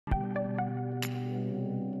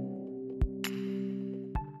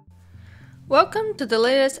Welcome to the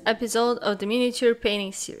latest episode of the miniature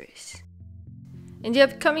painting series. In the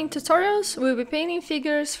upcoming tutorials, we'll be painting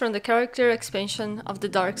figures from the character expansion of the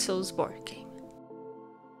Dark Souls board game.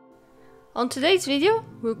 On today's video,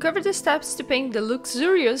 we'll cover the steps to paint the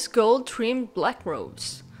luxurious gold-trimmed black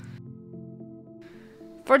robes.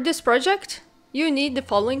 For this project, you need the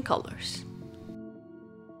following colors.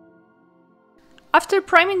 After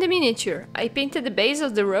priming the miniature, I painted the base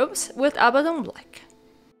of the robes with Abaddon black.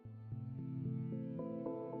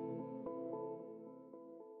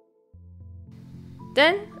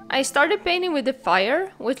 Then, I started painting with the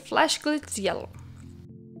fire with Flash Glitz yellow.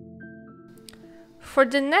 For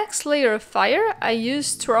the next layer of fire, I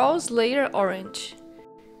used Thrall's layer orange.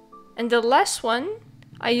 And the last one,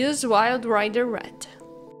 I used Wild Rider red.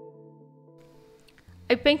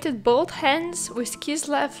 I painted both hands with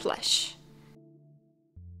Kislev flesh.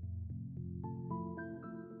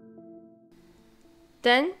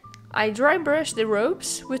 Then, I dry brushed the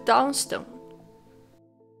robes with Downstone.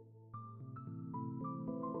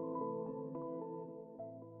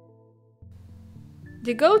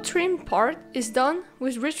 The gold trim part is done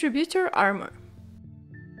with Retributor armor.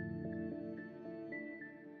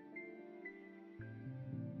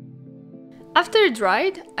 After it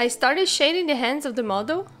dried, I started shading the hands of the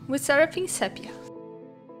model with Seraphim Sepia.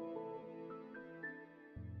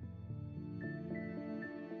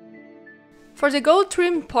 For the gold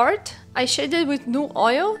trim part, I shaded with Nu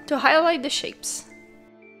oil to highlight the shapes.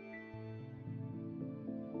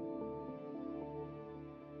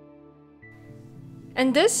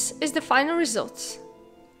 And this is the final results.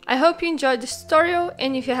 I hope you enjoyed this tutorial,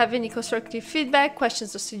 and if you have any constructive feedback,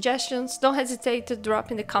 questions or suggestions, don't hesitate to drop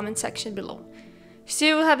in the comment section below. If you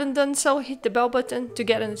still haven't done so, hit the bell button to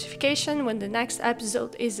get a notification when the next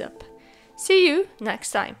episode is up. See you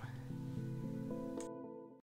next time!